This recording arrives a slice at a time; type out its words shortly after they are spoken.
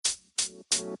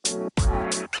This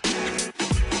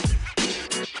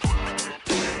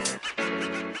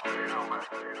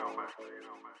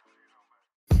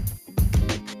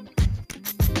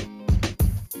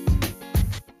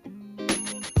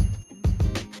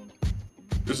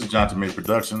is Jonathan May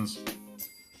Productions,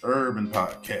 Urban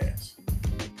Podcast.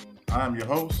 I'm your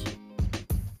host,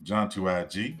 John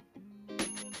 2IG.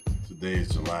 Today is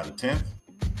July the 10th,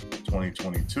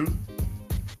 2022.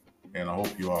 And I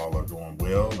hope you all are doing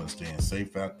well and staying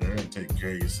safe out there and taking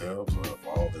care of yourselves. For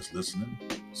all that's listening,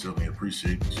 certainly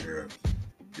appreciate your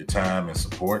time and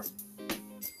support.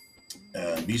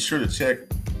 Be sure to check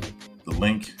the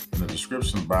link in the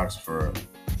description box for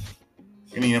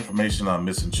any information on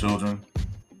missing children,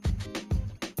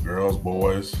 girls,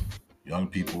 boys, young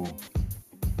people,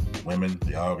 women.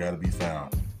 They all got to be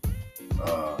found.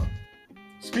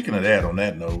 Speaking of that, on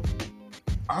that note,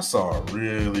 I saw a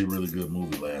really, really good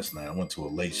movie last night. I went to a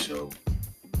late show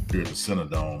here at the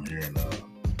Cinedome here in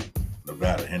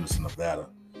Nevada, Henderson, Nevada.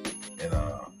 And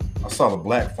I saw The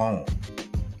Black Phone.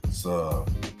 It's a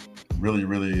really,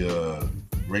 really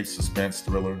great suspense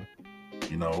thriller,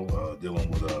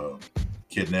 dealing with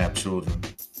kidnapped children,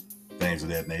 things of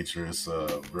that nature. It's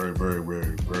a very, very,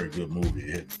 very, very good movie.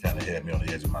 It kind of had me on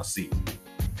the edge of my seat.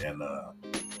 And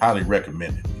highly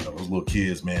recommend it. Those little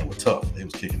kids, man, were tough. They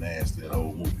was kicking ass that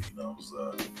whole movie. It was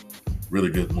a really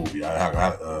good movie.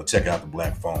 I check out The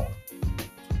Black Phone.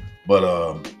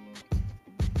 But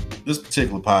this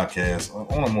particular podcast,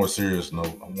 on a more serious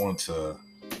note, I want to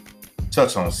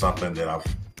touch on something that I've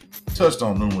touched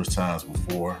on numerous times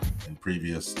before in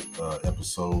previous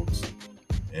episodes,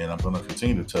 and I'm going to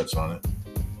continue to touch on it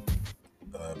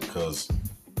because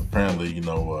apparently,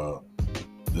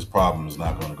 this problem is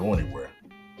not going to go anywhere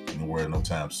no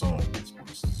time soon. This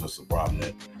is just a problem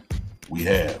that we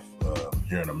have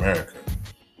here in America.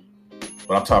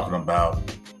 What I'm talking about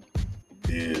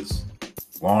is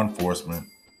law enforcement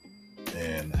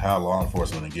and how law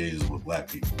enforcement engages with black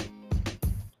people.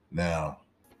 Now,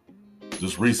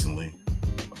 just recently,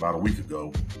 about a week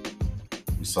ago,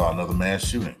 we saw another mass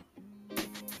shooting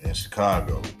in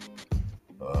Chicago.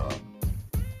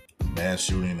 Mass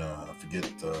shooting, I forget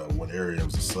what area, it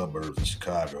was the suburbs of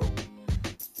Chicago.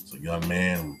 It's a young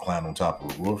man who climbed on top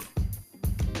of a roof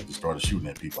and just started shooting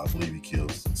at people. I believe he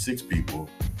killed 6 people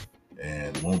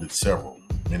and wounded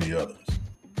many others.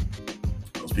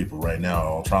 Those people right now are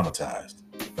all traumatized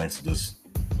thanks to this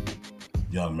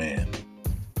young man.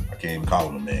 I can't even call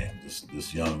him a man,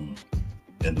 this young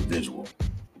individual.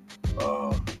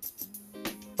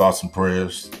 Thoughts and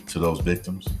prayers to those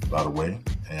victims, by the way.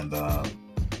 And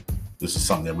this is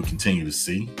something that we continue to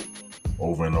see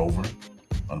over and over,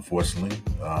 unfortunately.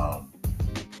 I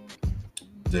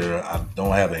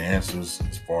don't have the answers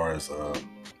as far as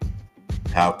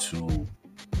how to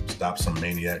stop some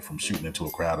maniac from shooting into a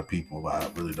crowd of people. I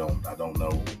really don't. I don't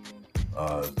know.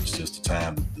 It's just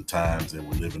the times that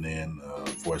we're living in.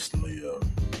 Unfortunately,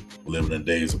 we're living in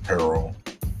days of peril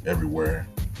everywhere,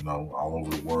 all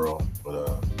over the world.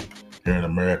 But here in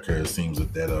America, it seems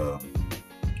that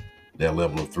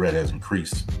level of threat has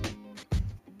increased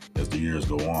as the years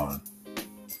go on.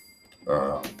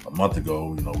 A month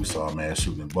ago, we saw a mass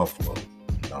shooting in Buffalo.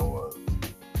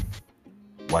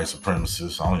 White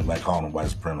supremacists, I don't even like calling them white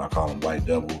supremacists, I call them white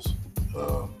devils,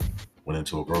 went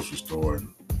into a grocery store and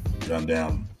gunned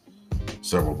down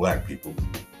several black people.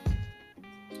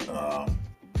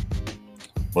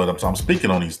 But I'm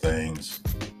speaking on these things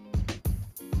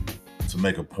to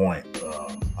make a point.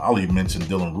 I'll even mention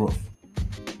Dylan Roof.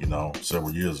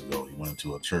 Several years ago, he went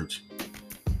into a church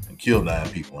and killed 9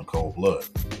 people in cold blood.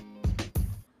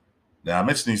 Now, I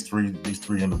mentioned these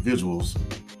three individuals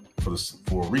for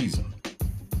a reason.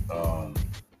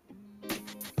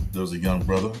 There was a young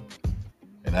brother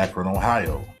in Akron,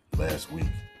 Ohio, last week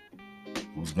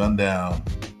who was gunned down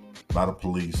by the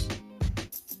police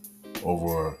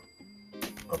over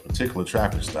a particular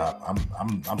traffic stop.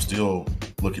 I'm still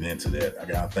looking into that. I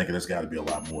think there's got to be a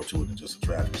lot more to it than just a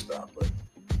traffic stop. But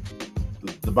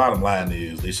the bottom line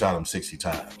is they shot him 60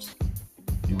 times.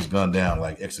 He was gunned down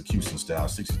like execution style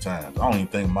 60 times. I don't even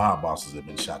think mob bosses have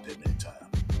been shot that many times.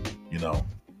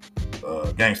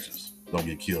 Gangsters don't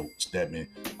get killed that many.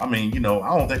 I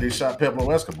don't think they shot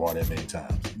Pablo Escobar that many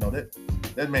times.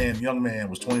 That young man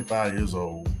was 25 years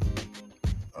old.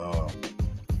 I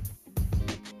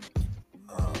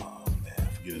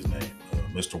forget his name.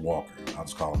 Mr. Walker. I'll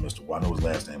just call him Mr. Walker. I know his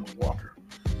last name was Walker.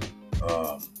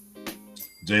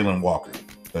 Jayland Walker.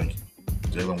 Thank you.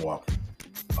 Jayland Walker.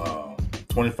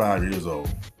 25 years old.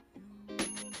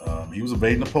 He was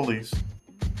evading the police.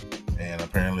 And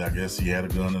apparently, I guess he had a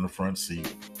gun in the front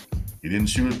seat. He didn't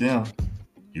shoot at them.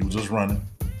 He was just running.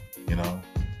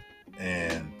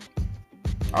 And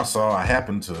I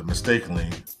happened to mistakenly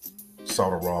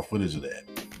saw the raw footage of that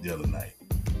the other night.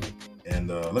 And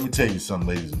let me tell you something,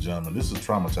 ladies and gentlemen, this is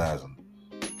traumatizing.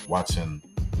 Watching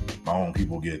my own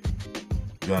people get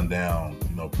gunned down,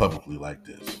 publicly like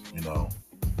this.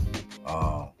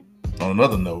 On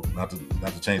another note, not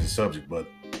to change the subject, but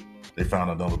they found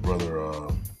another brother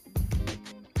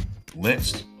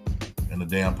lynched in the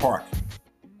damn park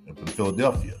in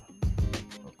Philadelphia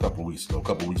a couple of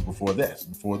weeks before this.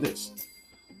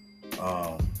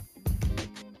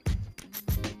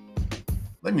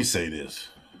 Let me say this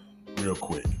real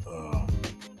quick.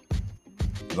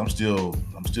 I'm still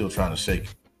trying to shake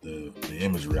the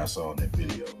imagery I saw in that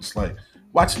video. It's like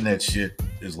watching that shit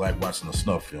is like watching a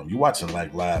snuff film. You're watching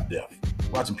like live death,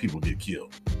 watching people get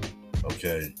killed.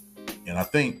 Okay, and I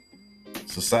think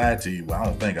society.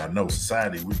 Well, I know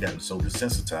society. We've gotten so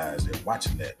desensitized at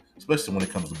watching that, especially when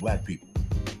it comes to black people.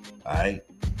 All right.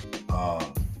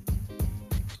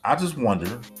 I just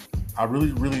wonder. I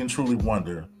really, really and truly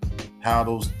wonder how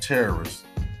those terrorists,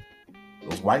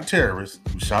 those white terrorists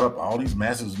who shot up all these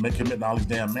massive, committing all these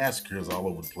damn massacres all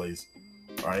over the place,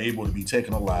 are able to be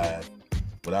taken alive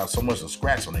without so much as a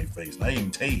scratch on their face. Not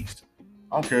even tased.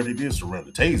 I don't care if they did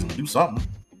surrender. Tase them, do something,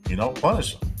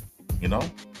 punish them,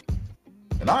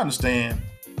 And I understand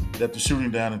that the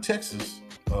shooting down in Texas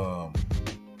a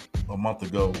month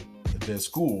ago at that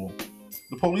school,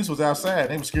 the police was outside.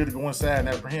 They were scared to go inside and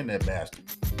apprehend that bastard,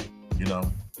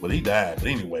 But he died. But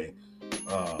anyway,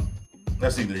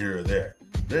 that's neither here or there.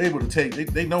 They're able to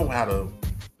they know how to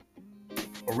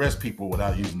arrest people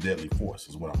without using deadly force,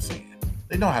 is what I'm saying.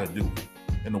 They know how to do it.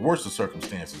 In the worst of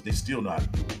circumstances, they still know how to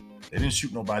do it. They didn't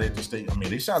shoot nobody at the state. I mean,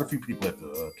 they shot a few people at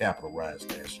the Capitol riots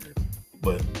last year,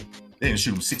 but they didn't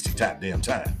shoot them 60 damn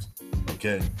times.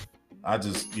 Okay, I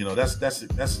just,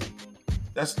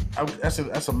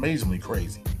 that's amazingly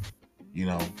crazy.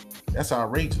 That's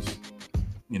outrageous.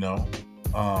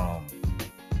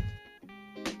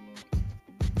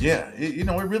 Yeah, it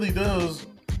really does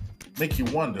make you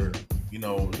wonder. It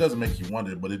doesn't make you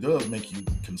wonder, but it does make you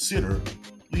consider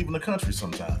leaving the country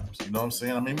sometimes. You know what I'm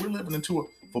saying? I mean, we're living into it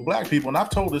for black people, and I've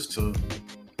told this to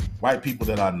white people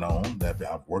that I've known, that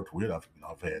I've worked with. I've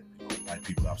had white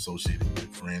people I've associated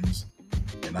with, friends,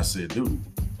 and I said, dude,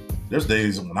 there's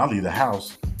days when I leave the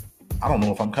house, I don't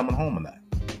know if I'm coming home or not.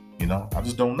 I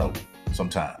just don't know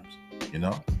sometimes.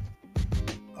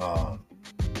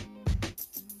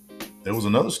 There was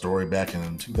another story back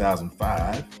in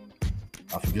 2005.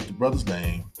 I forget the brother's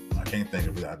name. I can't think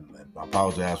of it. I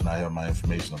apologize when I have my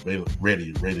information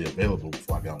ready available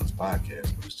before I got on this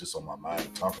podcast, but it's just on my mind to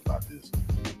talk about this.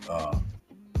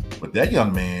 But that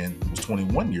young man was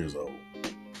 21 years old,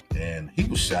 and he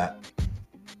was shot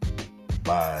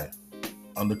by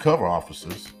undercover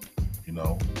officers,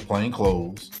 plain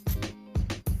clothes.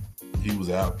 He was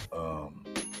out.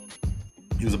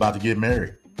 He was about to get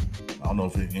married. I don't know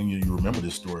if any of you remember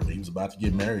this story, but he was about to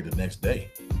get married the next day,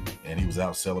 and he was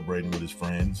out celebrating with his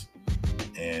friends,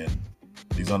 and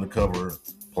these undercover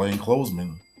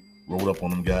plainclothesmen rolled up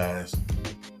on them guys.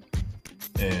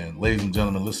 And ladies and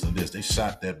gentlemen, listen to this. They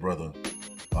shot that brother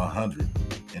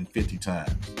 150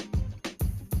 times.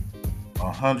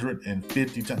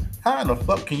 150 times. How in the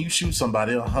fuck can you shoot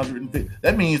somebody 150?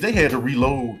 That means they had to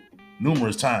reload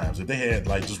numerous times. If they had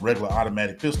like just regular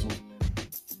automatic pistols,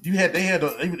 they had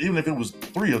to, even if it was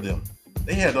 3 of them,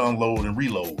 they had to unload and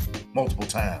reload multiple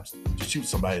times to shoot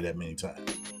somebody that many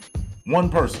times. One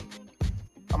person.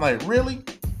 I'm like, really?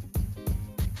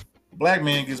 Black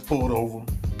man gets pulled over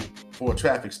for a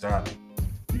traffic stop.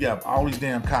 You got all these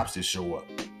damn cops that show up.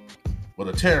 But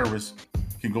a terrorist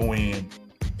can go in,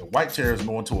 a white terrorist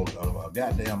can go into a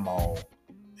goddamn mall,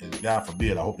 and God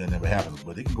forbid, I hope that never happens,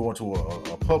 but they can go into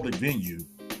a public venue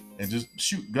and just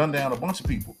gun down a bunch of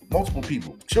people, multiple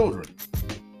people, children,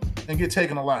 and get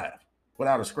taken alive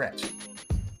without a scratch.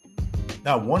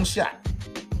 Not one shot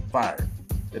fired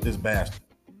at this bastard.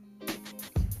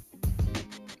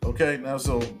 Okay, now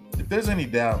so if there's any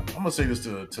doubt, I'm gonna say this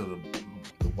to the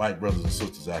white brothers and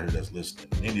sisters out here that's listening,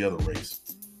 and any other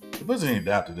race. If there's any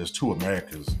doubt that there's 2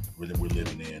 Americas that we're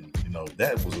living in,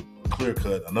 that was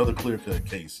another clear-cut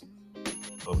case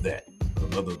of that.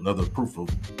 Another proof of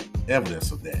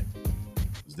evidence of that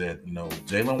is that,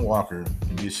 Jayland Walker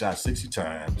can get shot 60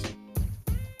 times,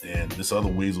 and this other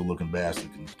weasel-looking bastard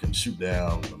can shoot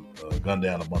down, gun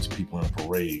down a bunch of people in a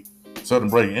parade,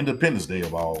 celebrating Independence Day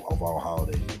of all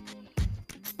holidays,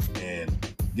 and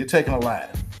get taken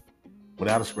alive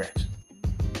without a scratch.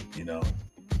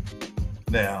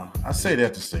 Now, I say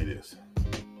that to say this,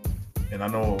 and I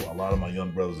know a lot of my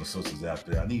young brothers and sisters out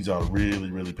there, I need y'all to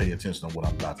really, really pay attention to what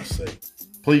I'm about to say.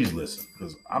 Please listen,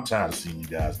 because I'm tired of seeing you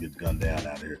guys get gunned down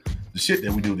out here. The shit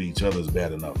that we do to each other is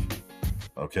bad enough.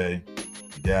 Okay?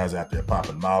 You guys out there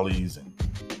popping mollies and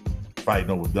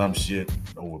fighting over dumb shit,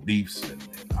 over beefs and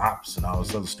ops and all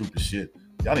this other stupid shit.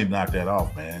 Y'all need to knock that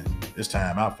off, man. It's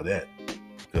time out for that.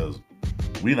 Because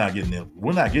we're not getting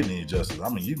any justice. I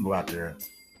mean, you can go out there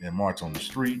and march on the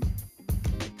street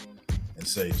and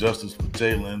say justice for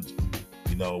Jalen.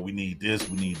 You know, we need this,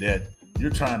 we need that.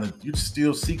 You're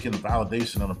still seeking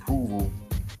validation and approval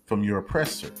from your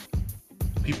oppressor.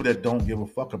 People that don't give a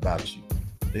fuck about you.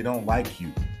 They don't like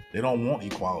you. They don't want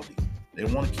equality. They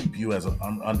want to keep you as an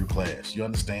underclass. You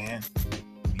understand?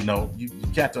 You know, you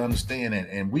got to understand that.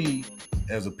 And we,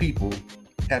 as a people,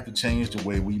 have to change the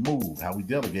way we move, how we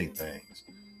delegate things.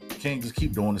 You can't just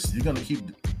keep doing this.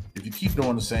 If you keep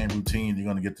doing the same routine, you're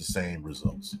going to get the same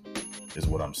results, is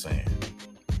what I'm saying.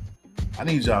 I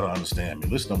need y'all to understand me.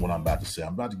 Listen to what I'm about to say.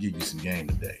 I'm about to give you some game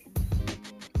today.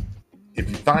 If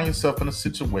you find yourself in a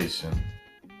situation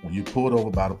when you're pulled over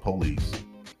by the police,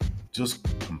 just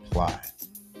comply.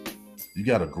 You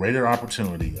got a greater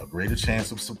opportunity, a greater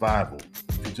chance of survival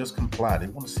if you just comply. They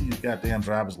want to see your goddamn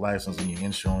driver's license and your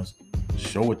insurance.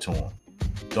 Show it to them.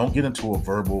 Don't get into a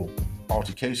verbal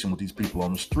altercation with these people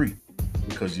on the street,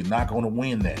 because you're not going to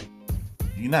win that.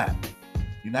 You're not.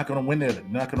 You're not going to win that. You're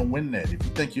not going to win that. If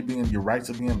you think your rights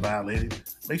are being violated,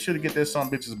 make sure to get that son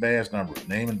bitch's badge number,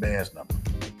 name and badge number.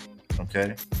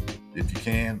 Okay? If you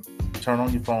can, turn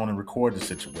on your phone and record the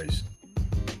situation.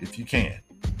 If you can.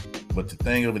 But the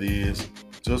thing of it is,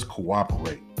 just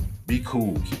cooperate. Be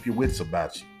cool. Keep your wits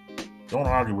about you. Don't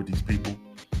argue with these people.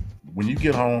 When you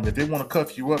get home, if they want to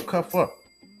cuff you up, cuff up.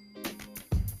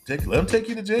 Let them take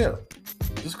you to jail.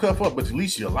 Just cuff up, but at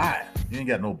least you're alive. You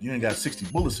ain't got 60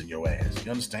 bullets in your ass.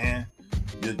 You understand?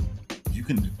 You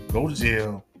can go to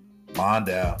jail, bond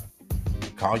out,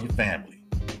 call your family.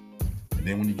 And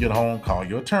then when you get home, call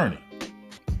your attorney.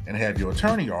 And have your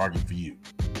attorney argue for you.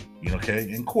 You know, okay?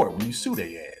 In court, when you sue their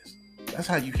ass. That's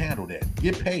how you handle that.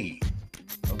 Get paid.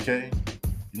 Okay?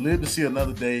 You live to see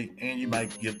another day, and you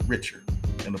might get richer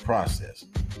in the process.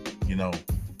 You know,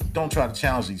 don't try to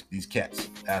challenge these cats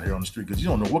out here on the street, because you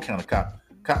don't know what kind of cop.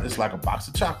 It's like a box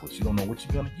of chocolates. You don't know what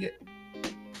you're gonna get.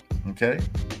 Okay?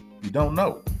 You don't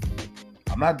know.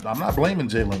 I'm not blaming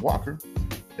Jalen Walker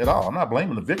at all. I'm not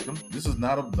blaming the victim. This is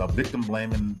not a victim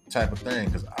blaming type of thing,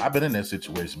 because I've been in that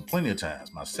situation plenty of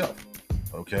times myself.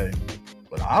 Okay?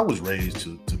 But I was raised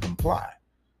to comply.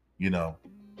 You know,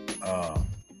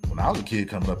 when I was a kid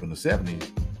coming up in the 70s,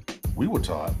 we were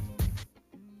taught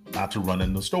not to run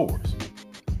in the stores.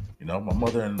 You know, my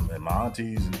mother and my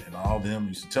aunties and all of them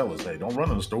used to tell us, hey, don't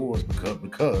run in the stores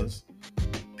because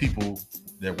people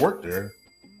that work there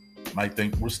might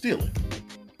think we're stealing.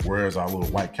 Whereas our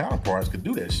little white counterparts could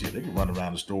do that shit. They could run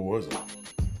around the stores and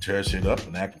tear shit up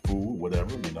and act a fool,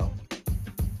 whatever, you know.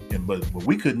 But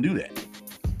we couldn't do that.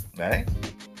 Right?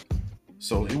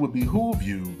 So it would behoove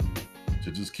you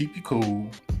to just keep you cool.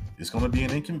 It's going to be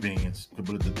an inconvenience. But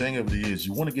the thing of it is,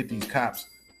 you want to get these cops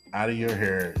out of your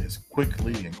hair as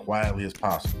quickly and quietly as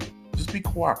possible. Just be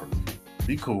cooperative.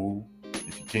 Be cool.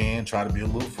 If you can, try to be a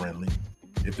little friendly.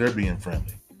 If they're being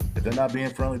friendly. If they're not being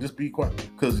friendly, just be quiet.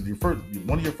 Because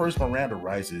one of your first Miranda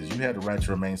rights is you had the right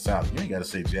to remain silent. You ain't got to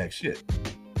say jack shit.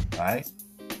 All right?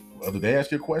 Whether they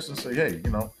ask you a question, say, hey, you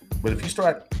know. But if you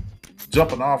start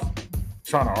jumping off,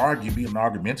 trying to argue, being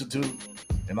argumentative,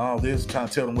 and all this, trying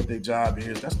to tell them what their job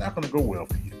is, that's not going to go well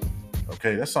for you.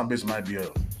 Okay? That some bitch might be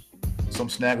some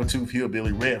snaggletooth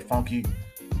hillbilly, red, funky,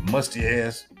 musty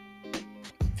ass,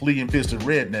 flea-infested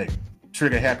redneck,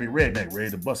 trigger happy redneck,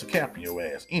 ready to bust a cap in your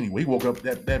ass. Anyway, he woke up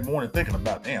that morning thinking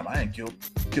about, damn, I ain't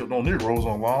killed no Negroes in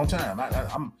a long time.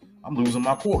 I'm losing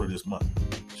my quarter this month.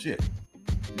 Shit.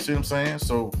 You see what I'm saying?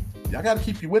 So y'all got to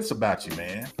keep your wits about you,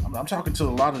 man. I'm talking to a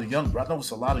lot of the young. I know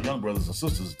it's a lot of young brothers and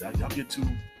sisters. Y'all get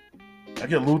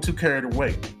a little too carried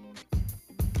away.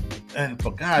 And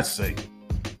for God's sake,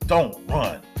 don't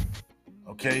run.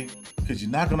 Okay? Because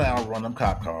you're not going to outrun them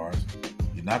cop cars.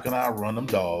 You're not going to outrun them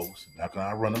dogs. You're not going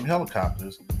to outrun them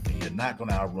helicopters. And you're not going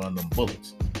to outrun them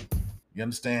bullets. You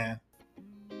understand?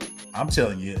 I'm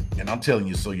telling you, and I'm telling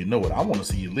you so you know it. I want to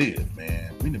see you live,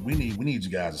 man. We need you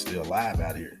guys to stay alive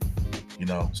out here. You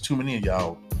know, there's too many of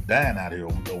y'all dying out here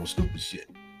over stupid shit.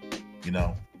 You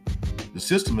know? The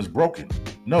system is broken.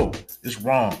 No, it's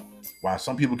wrong. Why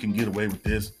some people can get away with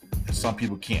this and some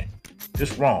people can't.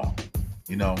 It's wrong.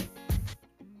 You know?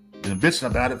 Been bitching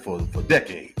about it for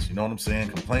decades. You know what I'm saying?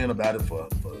 Complaining about it for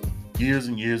years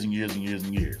and years and years and years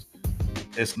and years.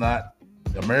 It's not,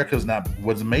 America's not,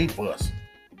 wasn't made for us.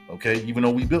 Okay? Even though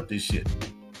we built this shit.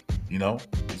 You know?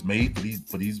 It's made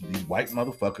for these white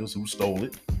motherfuckers who stole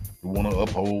it who want to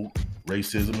uphold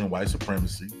racism and white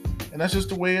supremacy. And that's just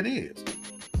the way it is.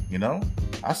 You know,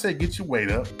 I say get your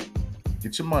weight up,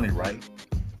 get your money right,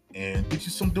 and get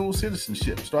you some dual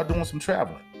citizenship. Start doing some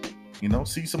traveling. You know,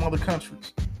 see some other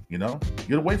countries. You know,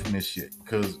 get away from this shit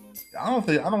because I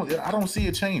don't see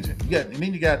it changing. And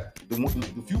then you got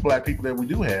the few black people that we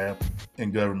do have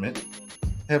in government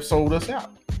have sold us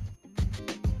out.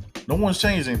 No one's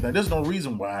changed anything. There's no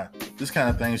reason why this kind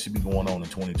of thing should be going on in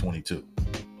 2022.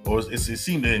 Or it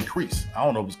seemed to increase. I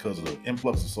don't know if it's because of the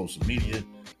influx of social media,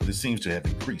 but it seems to have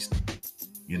increased.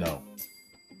 You know,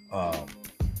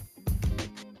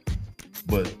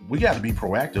 but we got to be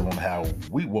proactive on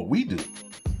what we do.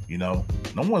 You know,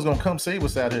 no one's gonna come save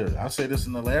us out here. I say this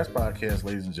in the last podcast,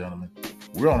 ladies and gentlemen.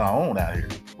 We're on our own out here.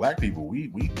 Black people, we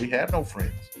have no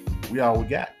friends. We all we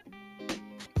got.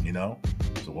 You know,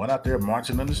 so one out there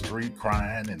marching in the street,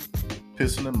 crying and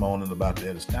pissing and moaning about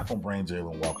that. It's not gonna bring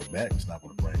Jayland Walker back. It's not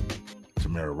gonna bring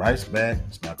Tamir Rice back.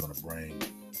 It's not gonna bring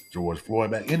George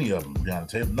Floyd back. Any of them, Breonna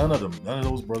Taylor. None of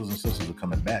those brothers and sisters are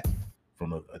coming back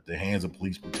from the hands of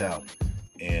police brutality,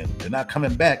 and they're not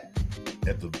coming back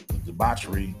at the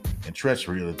debauchery and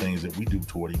treachery of the things that we do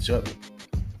toward each other.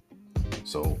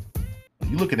 So when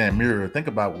you look in that mirror, think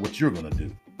about what you're gonna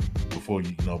do before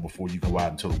you go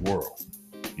out into the world.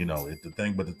 You know, the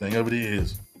thing of it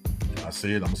is, I'm gonna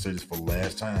say this for the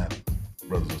last time,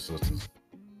 brothers and sisters,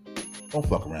 don't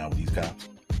fuck around with these cops.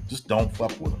 Just don't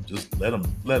fuck with them. Just let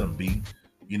them be.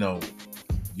 You know,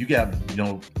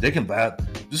 they can buy.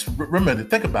 Just remember,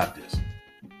 think about this.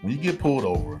 When you get pulled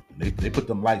over, they put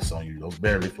them lights on you,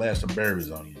 they flash some barriers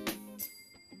on you.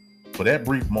 For that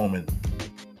brief moment,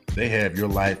 they have your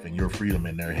life and your freedom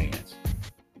in their hands.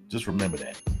 Just remember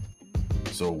that.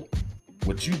 So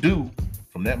what you do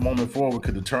from that moment forward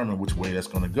could determine which way that's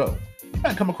going to go. You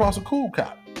might come across a cool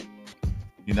cop.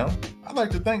 You know, I like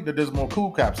to think that there's more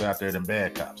cool cops out there than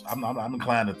bad cops. I'm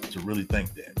inclined to really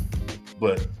think that.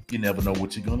 But you never know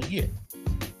what you're going to get.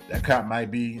 That cop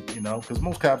might be, you know, because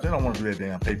most cops, they don't want to do that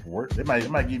damn paperwork. They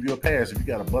might give you a pass if you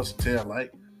got a busted tail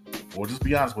light, or just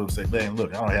be honest with them. Say, "Man,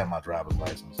 look, I don't have my driver's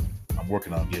license. I'm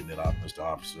working on getting it off, Mr.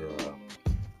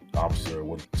 Officer,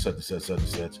 what such and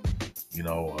such. You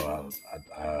know,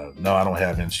 no, I don't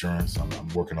have insurance. I'm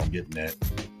working on getting that.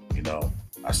 You know,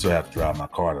 I still have to drive my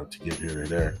car to get here or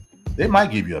there." They might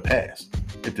give you a pass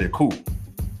if they're cool,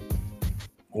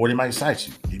 or they might cite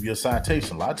you, give you a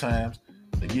citation. A lot of times,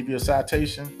 they give you a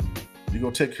citation, you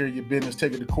go take care of your business,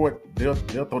 take it to court, they'll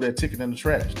throw that ticket in the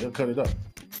trash. They'll cut it up.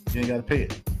 You ain't got to pay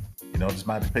it. You know, just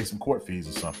might have to pay some court fees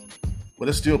or something. But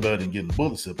it's still better than getting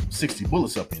 60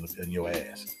 bullets up in your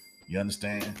ass. You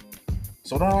understand?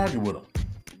 So don't argue with them.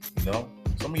 You know,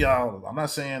 some of y'all, I'm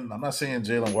not saying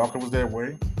Jayland Walker was that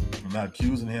way. I'm not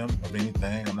accusing him of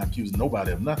anything. I'm not accusing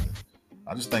nobody of nothing.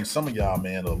 I just think some of y'all,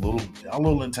 man, are a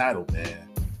little entitled, man.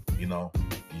 You know,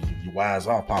 your wise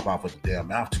off, pop off with the damn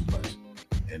mouth too much.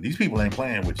 And these people ain't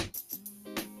playing with you.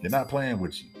 They're not playing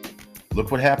with you.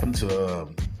 Look what happened to,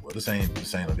 well, this ain't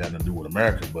got nothing to do with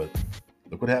America, but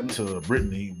look what happened to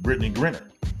Brittany Griner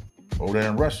over there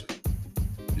in Russia.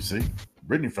 You see,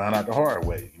 Brittany found out the hard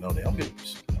way. You know, they don't give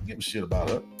a shit about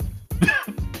her.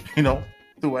 You know,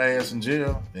 threw her ass in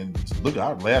jail. And look,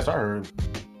 last I heard,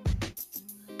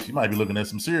 she might be looking at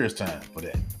some serious time for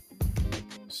that.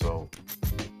 So,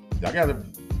 y'all gotta,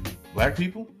 black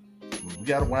people, we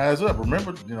gotta wise up.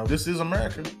 Remember, you know, this is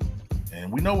America.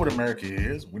 And we know what America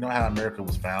is. We know how America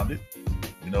was founded.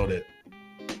 We know that,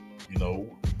 you know,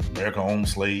 America owned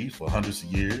slaves for hundreds of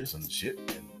years and shit.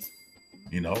 And,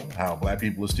 you know, how black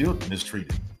people are still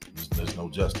mistreated. There's no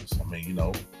justice. I mean, you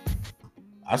know,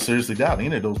 I seriously doubt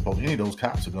any of those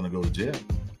cops are going to go to jail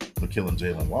for killing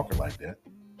Jayland Walker like that.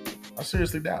 I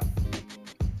seriously doubt it.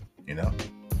 You know?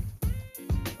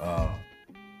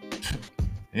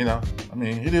 You know, I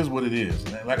mean, it is what it is.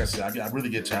 And like I said, I really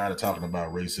get tired of talking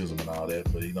about racism and all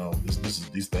that, but you know,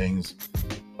 these things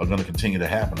are going to continue to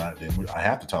happen. I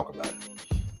have to talk about it.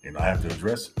 You know, I have to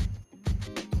address it.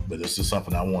 But this is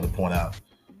something I want to point out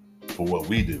for what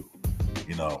we do.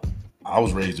 You know, I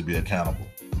was raised to be accountable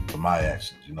for my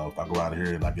actions. You know, if I go out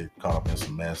here and I get caught up in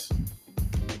some mess,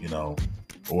 you know,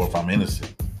 or if I'm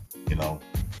innocent, you know,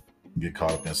 get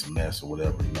caught up in some mess or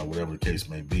whatever, you know, whatever the case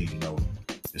may be, you know,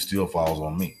 it still falls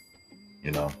on me.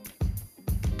 You know,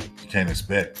 you can't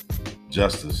expect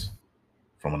justice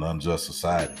from an unjust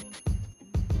society.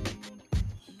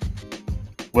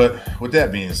 But with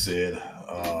that being said,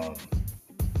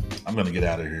 I'm going to get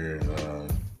out of here.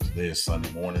 Today is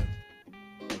Sunday morning.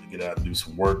 I'm going to get out and do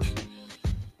some work.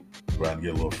 Go out and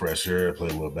get a little fresh air, play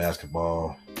a little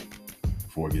basketball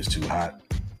before it gets too hot.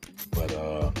 But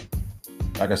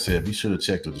like I said, be sure to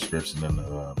check the description in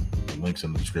the links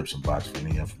in the description box for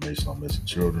any information on missing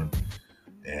children.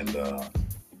 And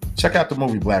check out the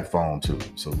movie Black Phone too.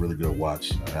 It's a really good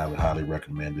watch. I highly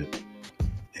recommend it.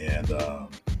 And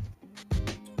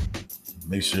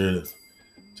make sure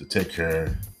to take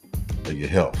care of your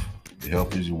health. Your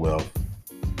health is your wealth.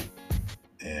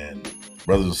 And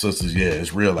brothers and sisters, yeah,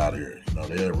 it's real out here.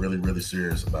 They're really, really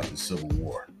serious about this civil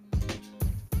war.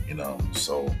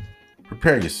 So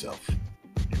prepare yourself.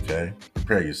 Okay?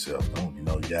 Prepare yourself.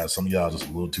 Some of y'all just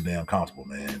a little too damn comfortable,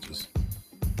 man. Just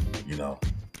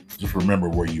remember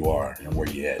where you are and where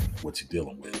you're at, what you're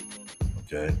dealing with.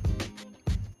 Okay?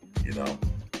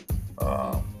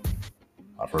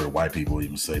 I've heard white people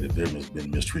even say that they've been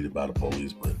mistreated by the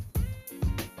police, but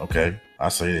okay, I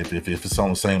say if it's on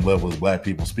the same level as black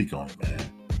people, speak on it, man.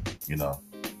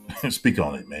 Speak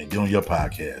on it, man. Get on your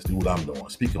podcast. Do what I'm doing.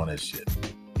 Speak on that shit.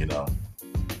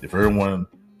 If everyone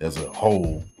as a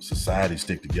whole society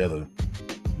stick together,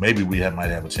 maybe we might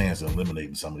have a chance of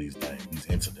eliminating some of these things, these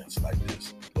incidents like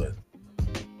this. But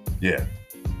yeah,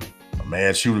 a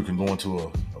mad shooter can go into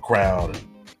a crowd and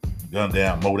gun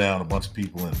down, mow down a bunch of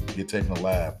people and get taken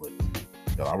alive. But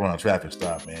I run a traffic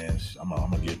stop, man. I'm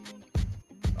gonna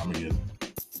get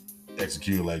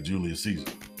executed like Julius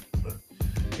Caesar. But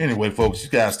anyway, folks, you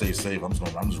guys stay safe. I'm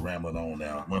just rambling on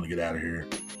now. I'm gonna get out of here.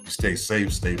 Stay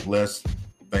safe, stay blessed.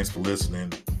 Thanks for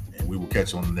listening, and we will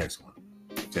catch you on the next one.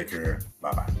 Take care.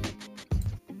 Bye-bye.